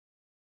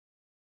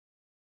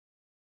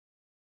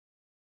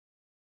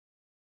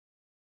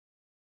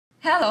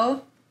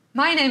Hello,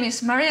 my name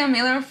is Maria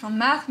Miller from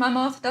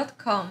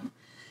mathmammoth.com.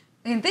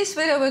 In this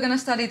video we're going to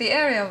study the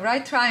area of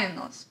right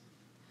triangles.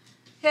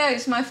 Here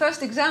is my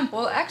first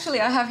example.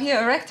 Actually I have here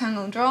a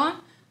rectangle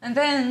drawn, and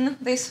then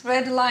this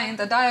red line,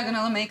 the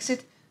diagonal, makes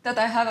it that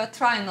I have a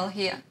triangle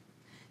here.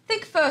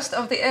 Think first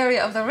of the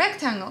area of the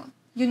rectangle.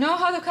 You know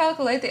how to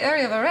calculate the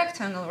area of a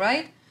rectangle,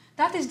 right?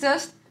 That is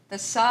just the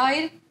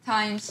side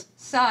times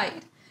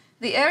side.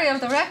 The area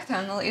of the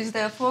rectangle is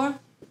therefore,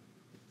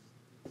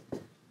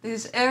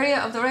 this area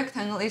of the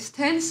rectangle is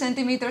 10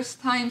 centimeters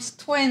times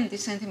 20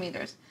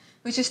 centimeters,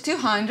 which is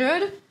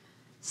 200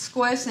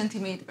 square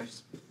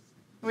centimeters.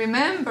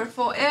 Remember,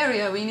 for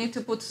area we need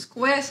to put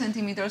square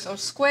centimeters or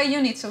square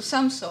units of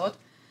some sort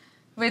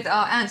with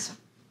our answer.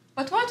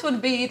 But what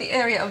would be the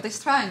area of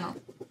this triangle?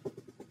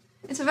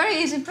 It's a very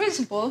easy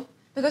principle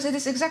because it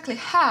is exactly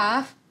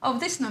half of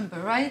this number,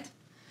 right?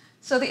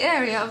 So the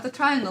area of the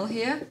triangle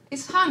here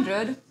is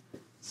 100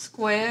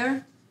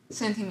 square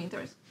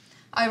centimeters.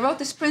 I wrote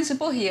this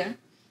principle here.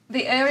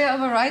 The area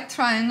of a right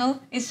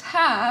triangle is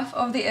half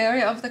of the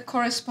area of the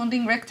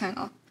corresponding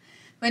rectangle.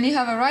 When you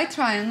have a right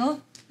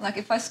triangle, like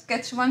if I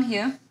sketch one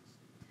here,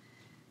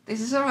 this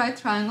is a right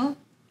triangle,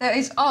 there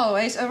is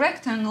always a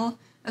rectangle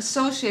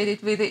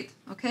associated with it,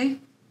 okay?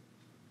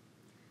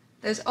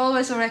 There's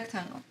always a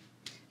rectangle.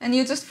 And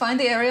you just find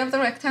the area of the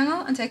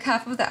rectangle and take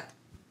half of that.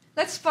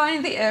 Let's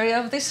find the area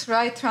of this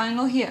right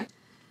triangle here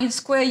in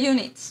square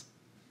units.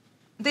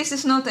 This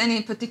is not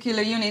any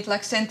particular unit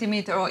like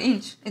centimeter or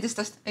inch, it is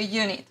just a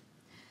unit.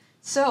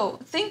 So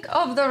think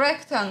of the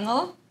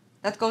rectangle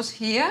that goes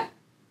here,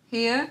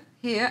 here,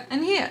 here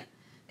and here.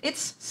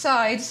 Its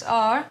sides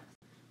are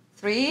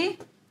 3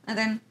 and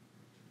then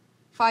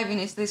 5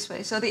 units this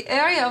way. So the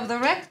area of the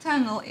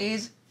rectangle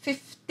is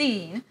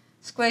 15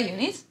 square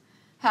units.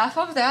 Half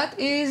of that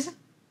is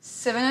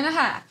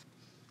 7.5.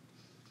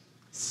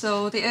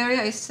 So the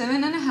area is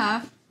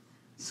 7.5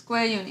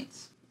 square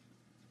units.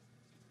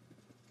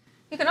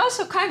 You can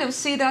also kind of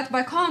see that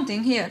by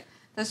counting here.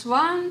 There's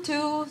 1,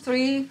 2,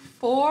 3,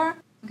 4.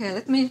 Okay,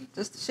 let me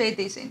just shade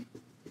these in.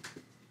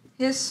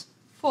 Here's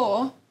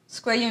 4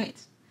 square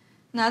units.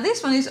 Now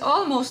this one is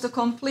almost a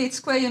complete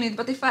square unit,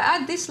 but if I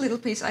add this little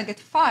piece, I get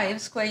 5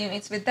 square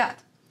units with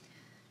that.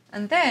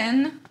 And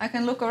then I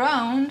can look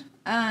around,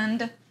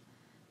 and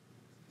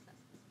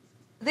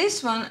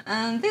this one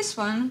and this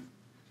one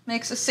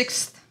makes a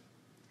 6th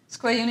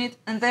square unit,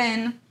 and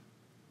then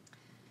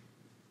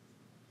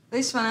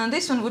this one and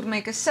this one would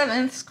make a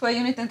 7th square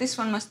unit, and this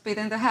one must be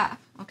then the half,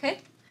 okay?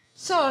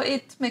 So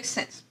it makes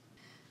sense.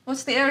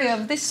 What's the area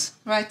of this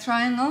right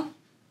triangle?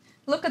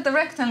 Look at the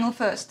rectangle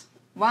first.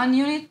 1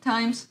 unit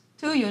times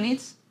 2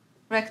 units,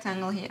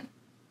 rectangle here.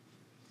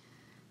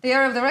 The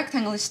area of the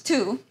rectangle is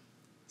 2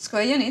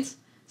 square units,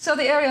 so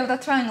the area of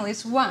that triangle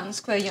is 1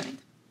 square unit.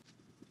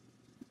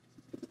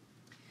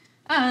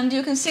 And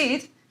you can see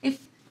it,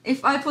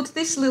 if I put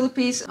this little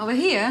piece over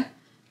here,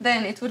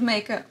 then it would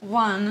make a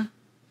 1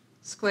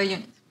 square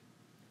unit.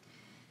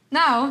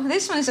 Now,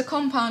 this one is a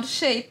compound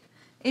shape.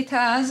 It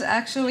has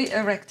actually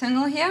a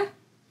rectangle here.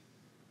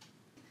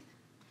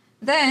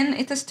 Then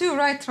it has 2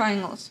 right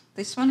triangles.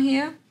 This one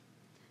here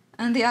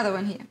and the other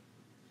one here.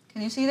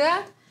 Can you see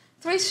that?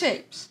 3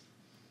 shapes.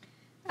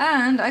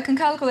 And I can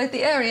calculate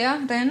the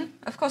area then,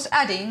 of course,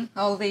 adding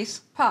all these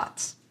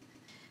parts.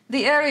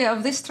 The area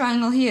of this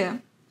triangle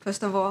here,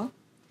 first of all,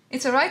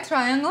 it's a right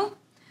triangle,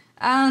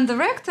 and the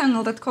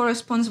rectangle that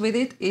corresponds with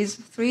it is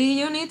 3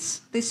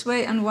 units this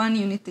way and 1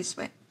 unit this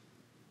way.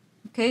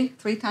 Okay,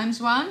 3 times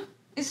 1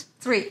 is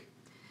 3.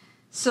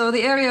 So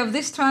the area of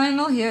this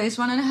triangle here is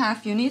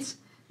 1.5 units,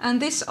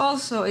 and this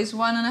also is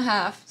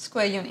 1.5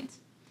 square units.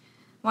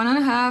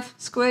 1.5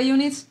 square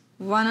units,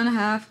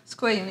 1.5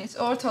 square units,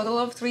 or a total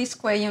of 3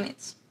 square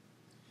units.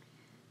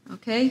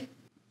 Okay?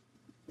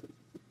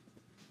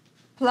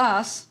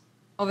 Plus,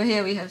 over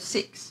here we have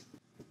 6.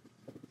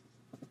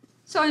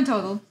 So in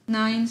total,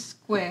 9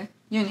 square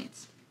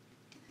units.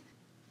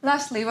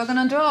 Lastly, we're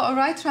going to draw a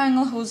right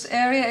triangle whose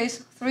area is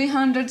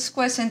 300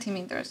 square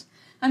centimeters.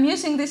 I'm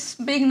using this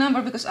big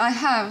number because I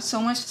have so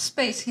much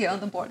space here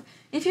on the board.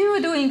 If you were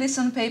doing this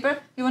on paper,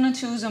 you want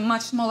to choose a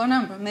much smaller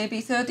number,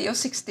 maybe 30 or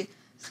 60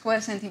 square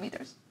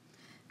centimeters.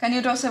 Can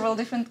you draw several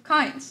different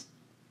kinds?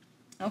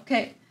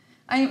 Okay,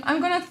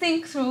 I'm going to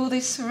think through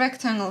this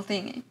rectangle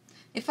thingy.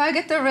 If I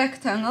get the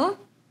rectangle,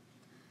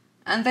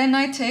 and then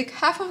I take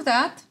half of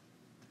that,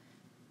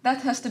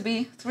 that has to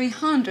be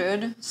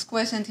 300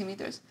 square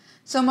centimeters.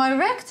 So my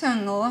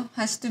rectangle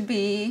has to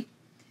be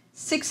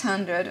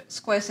 600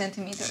 square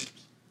centimeters.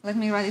 Let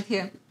me write it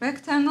here.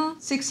 Rectangle,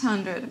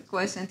 600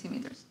 square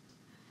centimeters.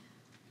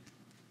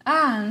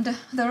 And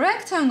the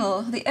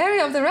rectangle, the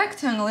area of the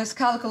rectangle is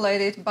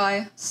calculated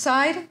by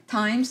side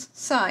times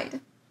side.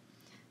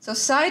 So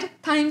side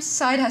times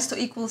side has to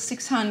equal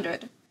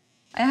 600.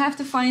 I have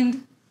to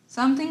find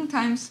something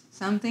times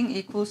something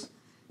equals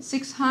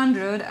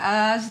 600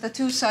 as the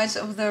 2 sides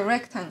of the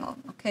rectangle,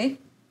 okay?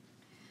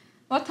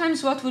 What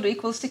times what would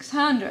equal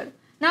 600?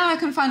 Now I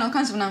can find all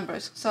kinds of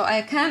numbers, so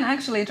I can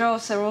actually draw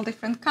several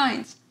different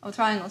kinds of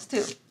triangles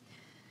too.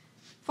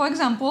 For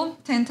example,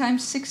 10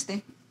 times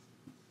 60.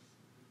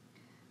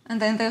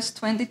 And then there's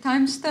 20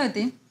 times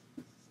 30.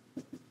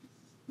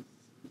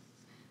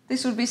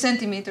 This would be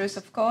centimeters,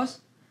 of course.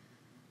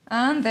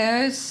 And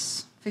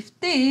there's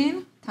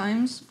 15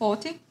 times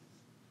 40.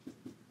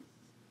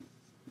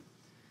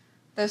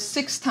 There's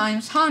 6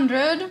 times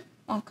 100,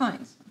 all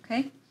kinds,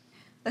 okay?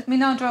 Let me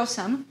now draw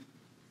some.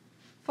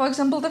 For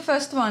example, the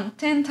first one,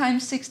 10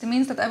 times 60,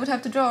 means that I would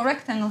have to draw a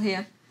rectangle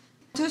here.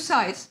 Two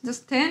sides,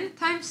 just 10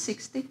 times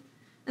 60.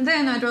 And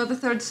then I draw the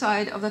third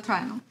side of the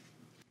triangle.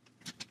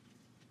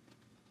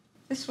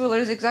 This ruler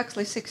is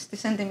exactly 60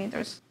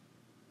 centimeters.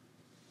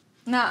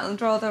 Now I'll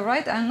draw the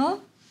right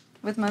angle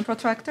with my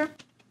protractor.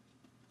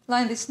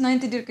 Line this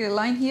 90-degree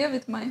line here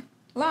with my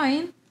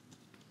line.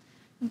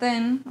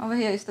 Then over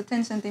here is the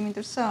 10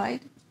 centimeter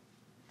side.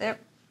 There.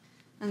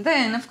 And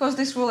then, of course,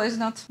 this ruler is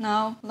not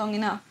now long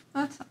enough,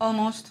 but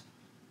almost.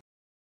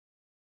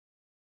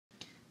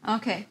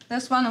 Okay,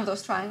 that's one of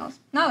those triangles.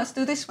 Now let's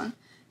do this one.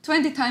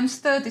 20 times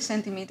 30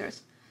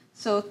 centimeters.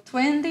 So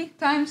 20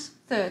 times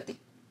 30.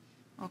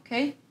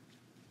 Okay.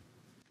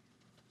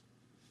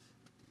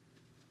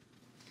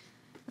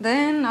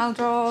 Then I'll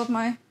draw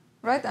my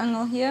right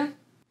angle here.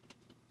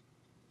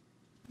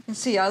 You can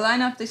see I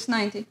line up this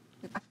 90.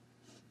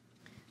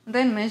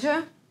 Then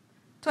measure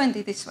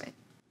 20 this way.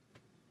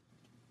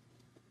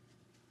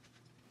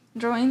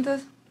 Drawing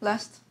the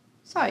last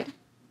side.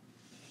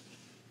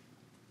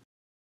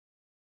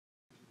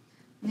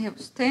 And here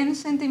was 10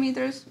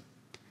 centimeters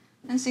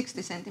and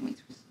 60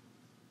 centimeters.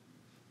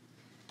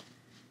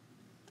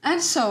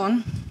 And so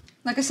on.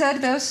 Like I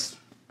said, there's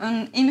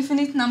an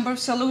infinite number of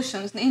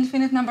solutions, an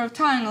infinite number of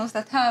triangles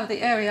that have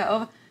the area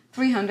of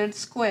 300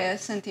 square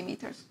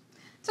centimeters.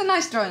 It's a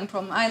nice drawing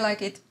problem. I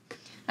like it.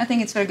 I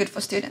think it's very good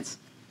for students.